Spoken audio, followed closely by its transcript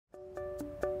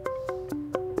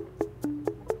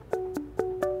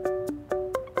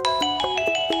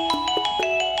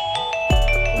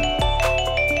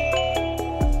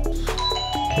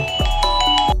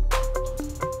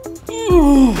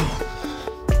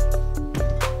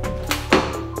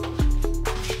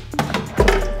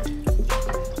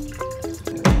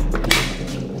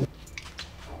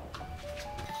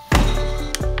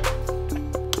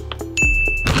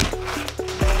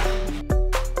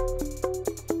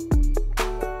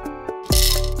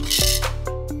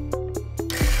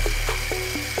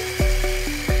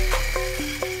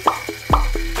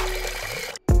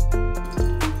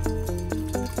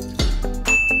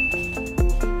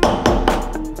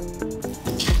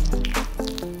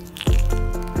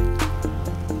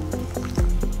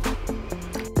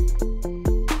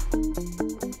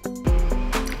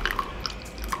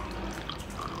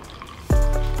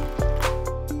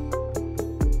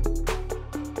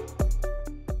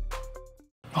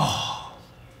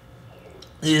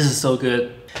This is so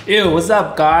good. Yo, what's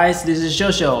up guys? This is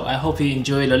Shosho. I hope you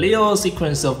enjoy the little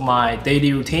sequence of my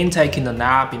daily routine, taking a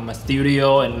nap in my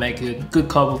studio and making a good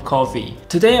cup of coffee.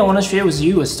 Today I want to share with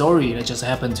you a story that just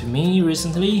happened to me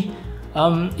recently.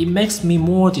 It makes me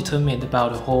more determined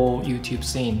about the whole YouTube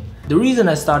scene. The reason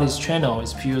I started this channel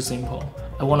is pure simple.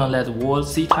 I want to let the world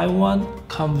see Taiwan,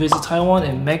 come visit Taiwan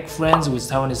and make friends with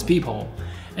Taiwanese people.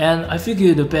 And I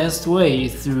figure the best way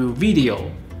is through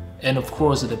video. And of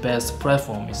course the best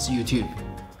platform is YouTube.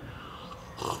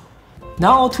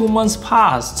 Now 2 months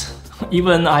passed.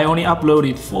 Even I only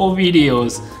uploaded 4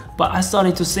 videos, but I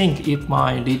started to think it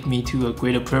might lead me to a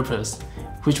greater purpose,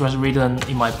 which was written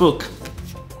in my book.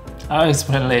 I'll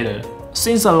explain later.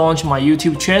 Since I launched my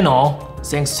YouTube channel,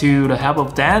 thanks to the help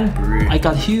of Dan, I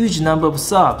got a huge number of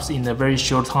subs in a very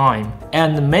short time.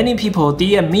 And many people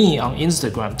DM me on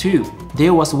Instagram too.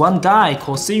 There was one guy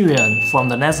called Cyrion from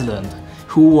the Netherlands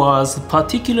who was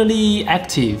particularly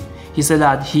active. He said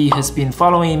that he has been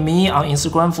following me on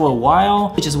Instagram for a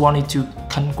while. He just wanted to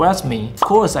congratulate me. Of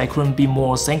course, I couldn't be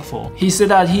more thankful. He said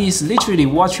that he is literally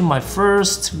watching my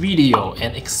first video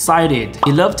and excited.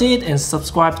 He loved it and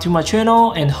subscribed to my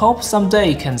channel and hoped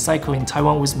someday can cycle in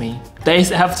Taiwan with me.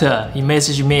 Days after, he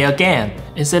messaged me again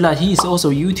and said that he is also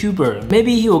a YouTuber.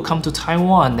 Maybe he will come to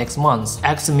Taiwan next month,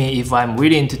 asking me if I'm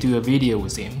willing to do a video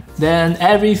with him. Then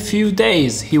every few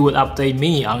days, he would update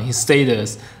me on his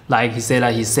status. Like he said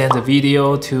that he sent a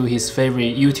video to his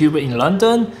favorite YouTuber in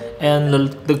London, and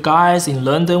the guys in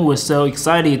London were so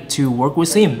excited to work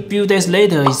with him. A few days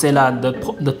later, he said that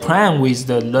the plan with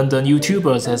the London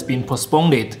YouTubers has been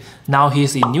postponed. Now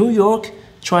he's in New York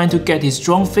trying to get his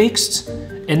drone fixed,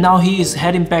 and now he is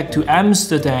heading back to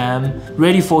Amsterdam,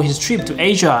 ready for his trip to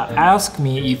Asia. Asked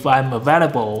me if I'm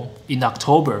available in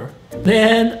October.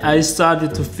 Then I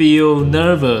started to feel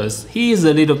nervous. He is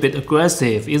a little bit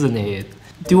aggressive, isn't it?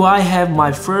 Do I have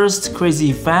my first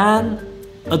crazy fan?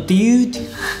 A dude?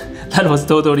 That was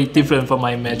totally different from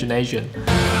my imagination.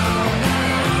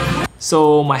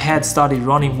 So my head started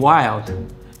running wild.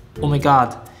 Oh my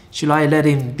god, should I let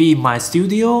him be in my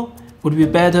studio? Would it be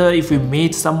better if we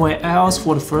meet somewhere else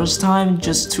for the first time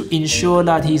just to ensure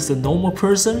that he's a normal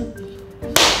person?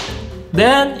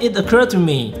 Then it occurred to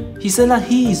me, he said that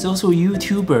he is also a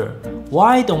YouTuber.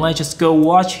 Why don't I just go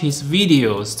watch his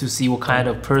videos to see what kind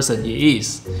of person he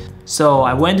is? So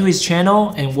I went to his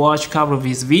channel and watched a couple of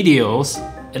his videos,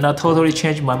 and I totally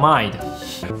changed my mind.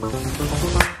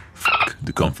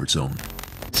 The comfort zone.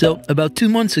 So, about 2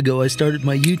 months ago I started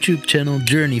my YouTube channel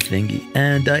journey thingy,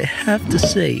 and I have to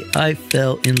say I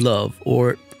fell in love,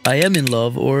 or I am in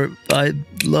love, or I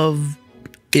love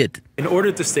it. In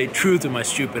order to stay true to my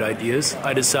stupid ideas,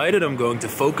 I decided I'm going to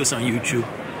focus on YouTube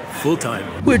full-time.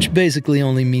 Which basically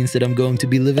only means that I'm going to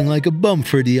be living like a bum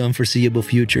for the unforeseeable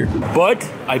future. But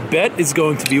I bet it's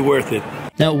going to be worth it.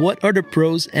 Now, what are the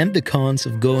pros and the cons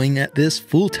of going at this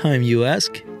full-time, you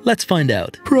ask? Let's find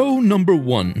out. Pro number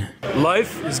 1.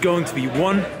 Life is going to be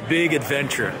one big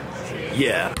adventure.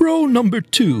 Yeah. Pro number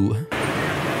 2.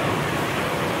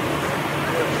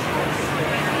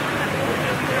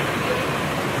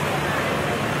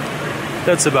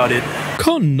 That's about it.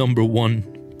 Con number 1.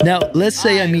 Now, let's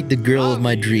say I meet the girl of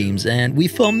my dreams and we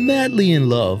fall madly in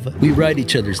love. We write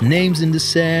each other's names in the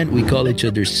sand, we call each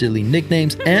other silly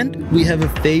nicknames, and we have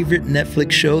a favorite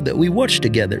Netflix show that we watch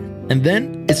together. And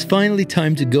then, it's finally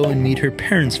time to go and meet her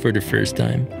parents for the first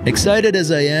time. Excited as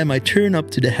I am, I turn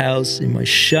up to the house in my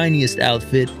shiniest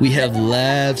outfit. We have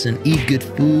laughs and eat good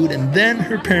food, and then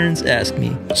her parents ask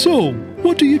me, "So,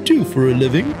 what do you do for a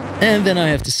living?" And then I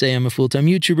have to say I'm a full-time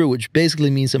YouTuber, which basically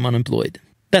means I'm unemployed.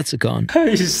 That's a con.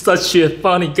 He's such a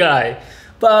funny guy.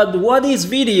 But what his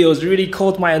videos really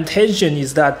caught my attention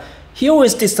is that he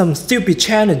always did some stupid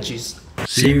challenges.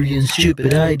 Syrian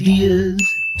stupid ideas.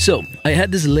 So, I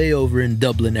had this layover in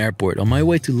Dublin airport on my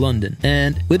way to London,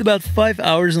 and with about 5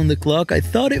 hours on the clock, I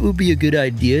thought it would be a good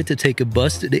idea to take a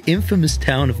bus to the infamous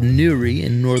town of Newry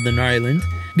in Northern Ireland,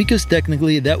 because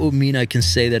technically that would mean I can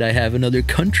say that I have another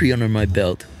country under my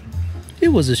belt.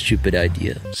 It was a stupid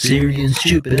idea. Syrian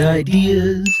stupid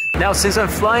ideas. Now, since I'm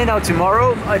flying out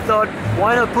tomorrow, I thought,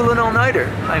 why not pull an all-nighter?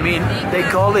 I mean, they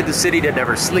call it the city that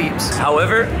never sleeps.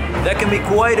 However, that can be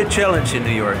quite a challenge in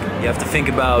New York. You have to think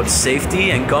about safety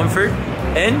and comfort,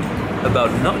 and about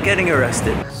not getting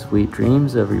arrested. Sweet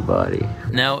dreams, everybody.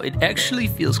 Now, it actually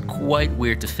feels quite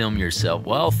weird to film yourself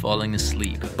while falling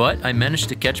asleep, but I managed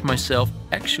to catch myself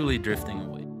actually drifting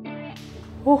away.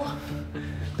 Oh,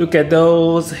 look at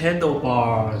those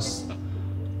handlebars.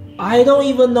 I don't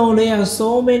even know there are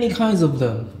so many kinds of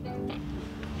them.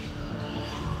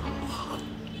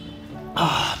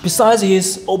 Besides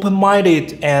his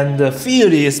open-minded and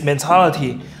fearless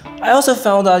mentality, I also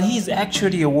found that he's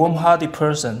actually a warm-hearted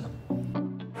person.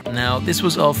 Now, this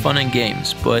was all fun and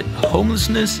games, but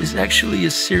homelessness is actually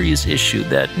a serious issue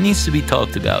that needs to be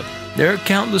talked about. There are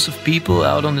countless of people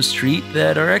out on the street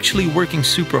that are actually working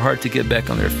super hard to get back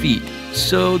on their feet.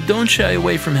 So don't shy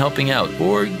away from helping out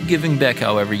or giving back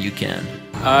however you can.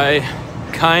 I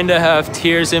kinda have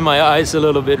tears in my eyes a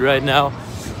little bit right now.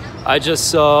 I just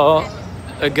saw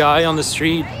a guy on the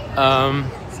street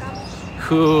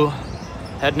who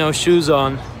had no shoes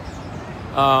on.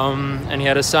 And he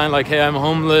had a sign like, "Hey, I'm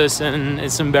homeless and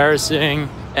it's embarrassing."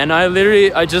 And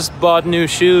I just bought new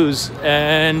shoes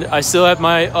and I still have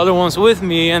my other ones with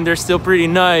me and they're still pretty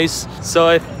nice. So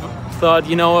I thought,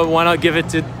 you know what, why not give it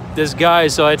to this guy?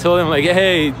 So I told him like,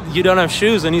 "Hey, you don't have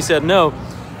shoes?" And he said no.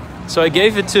 So I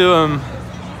gave it to him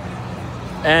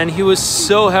and he was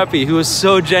so happy. He was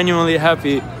so genuinely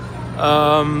happy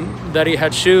that he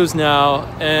had shoes now.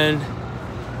 And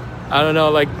I don't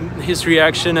know, like his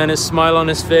reaction and his smile on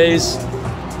his face,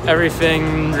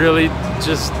 everything really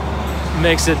just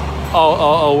makes it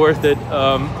all worth it.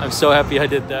 I'm so happy I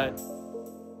did that.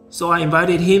 So I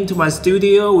invited him to my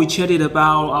studio. We chatted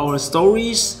about our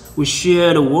stories. We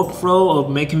shared the workflow of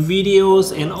making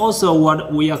videos and also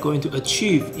what we are going to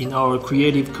achieve in our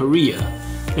creative career.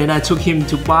 Then I took him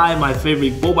to buy my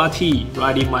favorite boba tea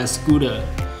riding my scooter,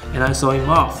 and I saw him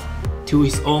off to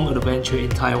his own adventure in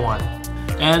Taiwan.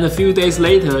 And a few days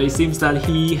later, it seems that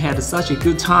he had such a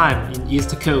good time in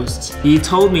East Coast. He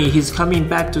told me he's coming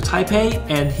back to Taipei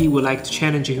and he would like to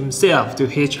challenge himself to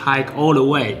hitchhike all the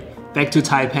way back to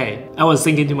Taipei. I was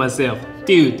thinking to myself,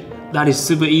 dude, that is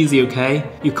super easy, okay?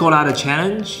 You call that a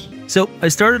challenge? So I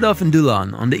started off in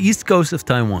Dulan on the east coast of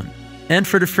Taiwan. And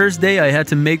for the first day, I had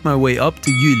to make my way up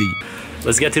to Yuli.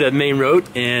 Let's get to that main road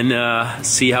and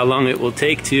see how long it will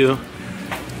take to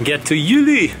get to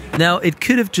Yuli. Now, it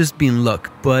could have just been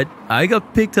luck, but I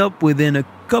got picked up within a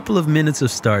couple of minutes of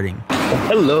starting.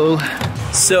 Hello.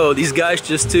 So these guys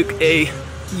just took a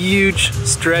huge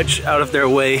stretch out of their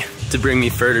way to bring me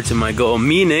further to my goal,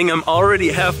 meaning I'm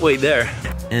already halfway there.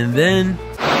 And then...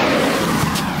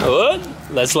 What?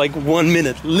 That's like 1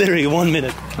 minute, literally 1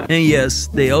 minute. And yes,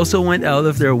 they also went out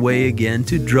of their way again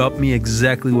to drop me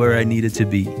exactly where I needed to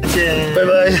be.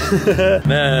 Bye-bye.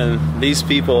 Man, these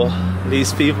people,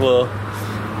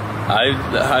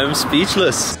 I'm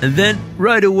speechless. And then,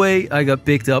 right away, I got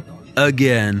picked up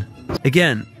again.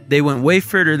 Again, they went way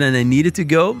further than they needed to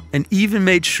go and even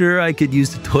made sure I could use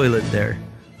the toilet there.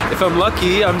 If I'm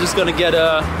lucky, I'm just gonna get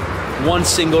one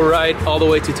single ride all the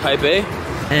way to Taipei.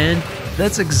 And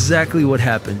that's exactly what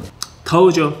happened.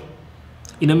 Told you.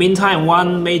 In the meantime,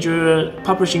 one major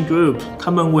publishing group,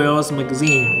 Commonwealth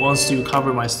Magazine, wants to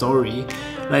cover my story.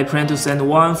 They plan to send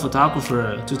one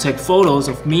photographer to take photos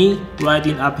of me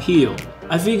riding uphill.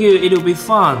 I figured it would be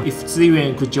fun if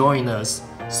Cyrion could join us.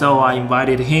 So I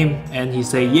invited him and he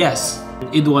said yes.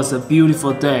 It was a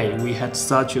beautiful day. We had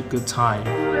such a good time.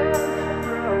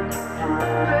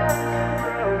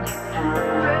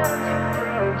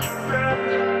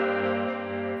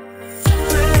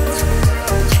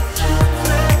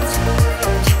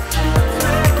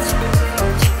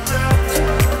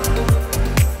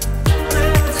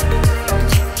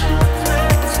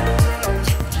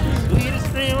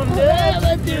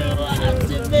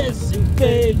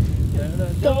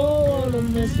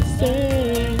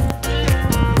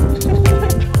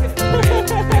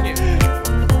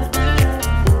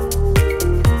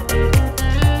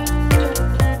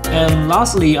 And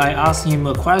lastly, I asked him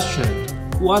a question.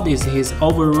 What is his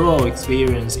overall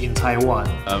experience in Taiwan?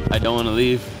 I don't want to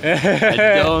leave.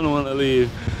 I don't want to leave.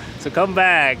 So come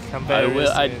back.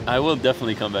 I will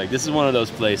definitely come back. This is one of those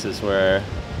places where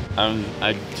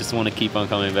I just want to keep on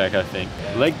coming back, I think.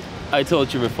 Like I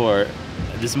told you before,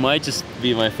 this might just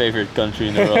be my favorite country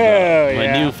in the world.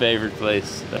 My new favorite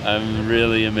place. I'm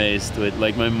really amazed with,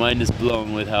 like, my mind is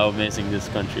blown with how amazing this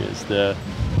country is.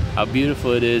 How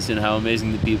beautiful it is and how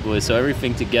amazing the people is. So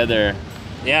everything together.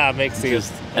 Yeah, makes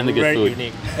it and the good very food.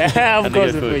 unique. Of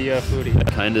course, the food. You're a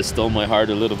foodie. Kind of stole my heart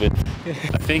a little bit.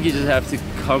 I think you just have to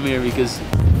come here because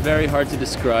it's very hard to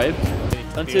describe.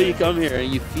 Until you come here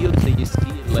and you feel it and you see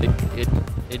it, like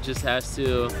it just has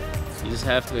to. You just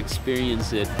have to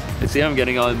experience it. I see I'm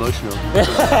getting all emotional.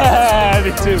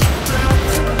 Me too.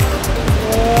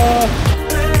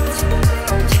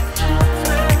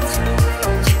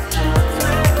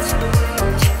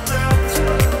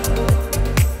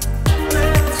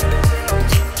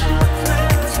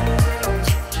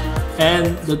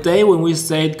 And the day when we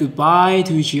said goodbye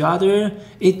to each other,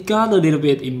 it got a little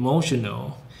bit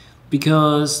emotional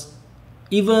because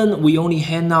Even we only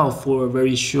hang out for a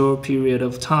very short period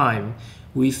of time,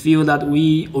 we feel that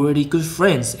we already good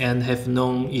friends and have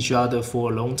known each other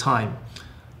for a long time.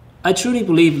 I truly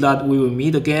believe that we will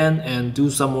meet again and do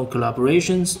some more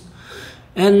collaborations.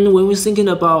 And when we're thinking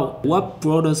about what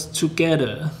brought us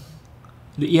together,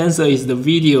 the answer is the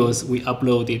videos we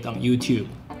uploaded on YouTube.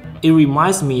 It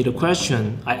reminds me the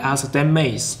question I asked Dan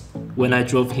Mace when I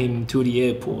drove him to the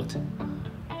airport.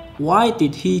 Why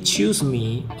did he choose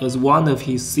me as one of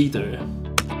his seaters?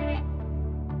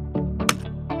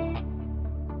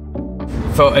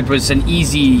 So it was an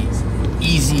easy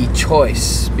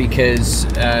choice because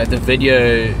the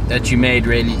video that you made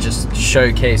really just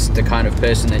showcased the kind of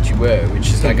person that you were, which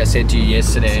is, like I said to you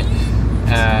yesterday,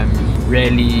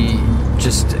 really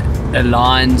just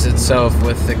aligns itself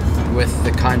with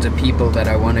the kinds of people that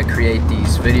I want to create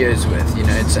these videos with. You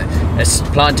know, it's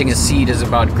planting a seed is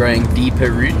about growing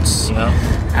deeper roots,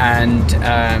 and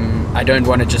I don't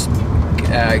want to just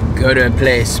go to a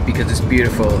place because it's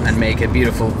beautiful and make a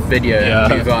beautiful video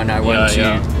and move on. I want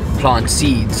to plant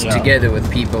seeds together with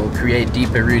people, create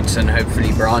deeper roots, and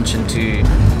hopefully branch into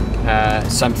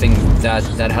something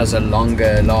that has a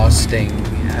longer lasting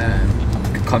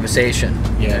conversation.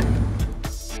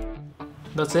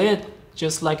 That's it.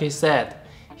 Just like I said,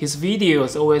 his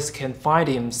videos always can find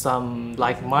him some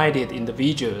like-minded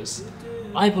individuals.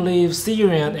 I believe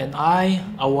Cyrion and I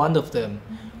are one of them.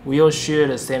 We all share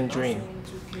the same dream.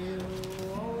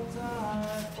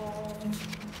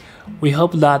 We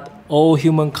hope that all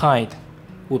humankind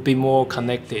will be more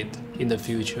connected in the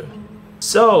future.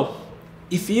 So,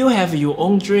 if you have your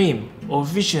own dream or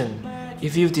vision,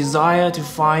 if you desire to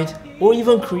find or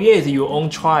even create your own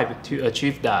tribe to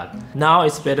achieve that, now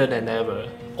it's better than ever.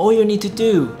 All you need to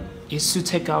do is to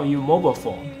take out your mobile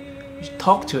phone,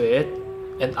 talk to it,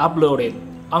 and upload it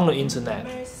on the internet,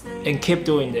 and keep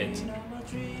doing it.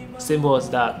 Simple as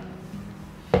that.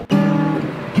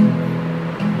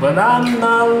 But I'm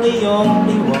not the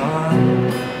only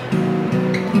one.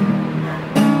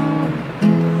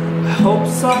 I hope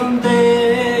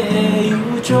someday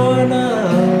you join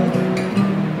us,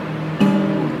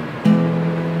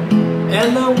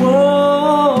 and the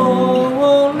world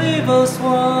will leave us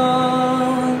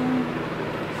one.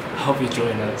 I hope you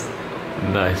join us.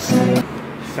 Nice.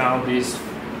 Found this,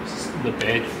 the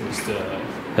badge with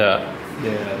the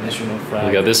national flag.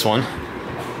 We got this one.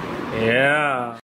 Yeah.